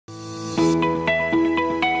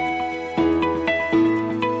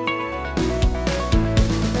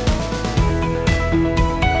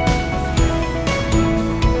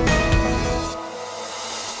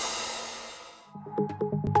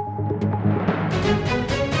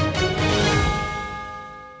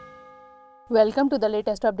Welcome to the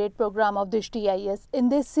latest update program of Drishti IAS. In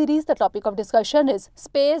this series, the topic of discussion is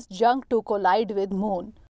space junk to collide with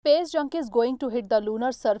moon. Space junk is going to hit the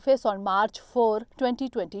lunar surface on March 4,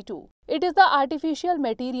 2022. It is the artificial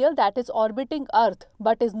material that is orbiting Earth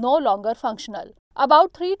but is no longer functional.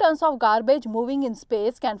 About 3 tons of garbage moving in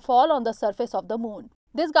space can fall on the surface of the moon.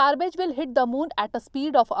 This garbage will hit the moon at a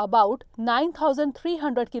speed of about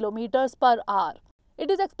 9,300 kilometers per hour.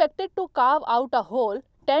 It is expected to carve out a hole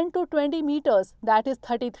 10 to 20 meters, that is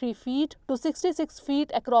 33 feet to 66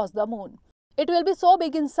 feet across the moon. It will be so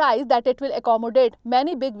big in size that it will accommodate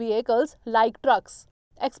many big vehicles like trucks.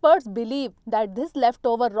 Experts believe that this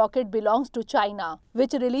leftover rocket belongs to China,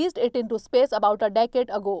 which released it into space about a decade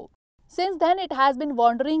ago. Since then, it has been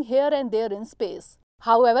wandering here and there in space.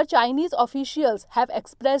 However, Chinese officials have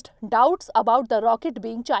expressed doubts about the rocket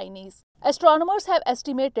being Chinese. Astronomers have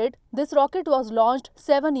estimated this rocket was launched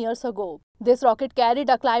 7 years ago. This rocket carried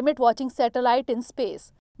a climate-watching satellite in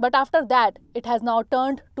space. But after that, it has now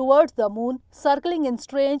turned towards the moon, circling in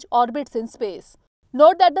strange orbits in space.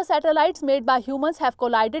 Note that the satellites made by humans have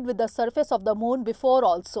collided with the surface of the moon before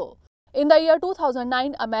also. In the year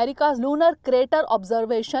 2009, America's Lunar Crater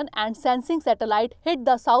Observation and Sensing Satellite hit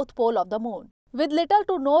the south pole of the moon. With little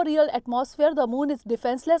to no real atmosphere, the moon is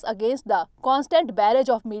defenseless against the constant barrage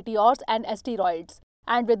of meteors and asteroids.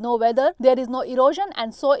 And with no weather, there is no erosion,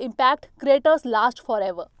 and so impact craters last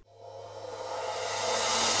forever.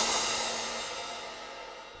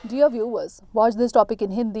 Dear viewers, watch this topic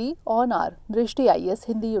in Hindi on our Drishti IAS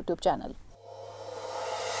Hindi YouTube channel.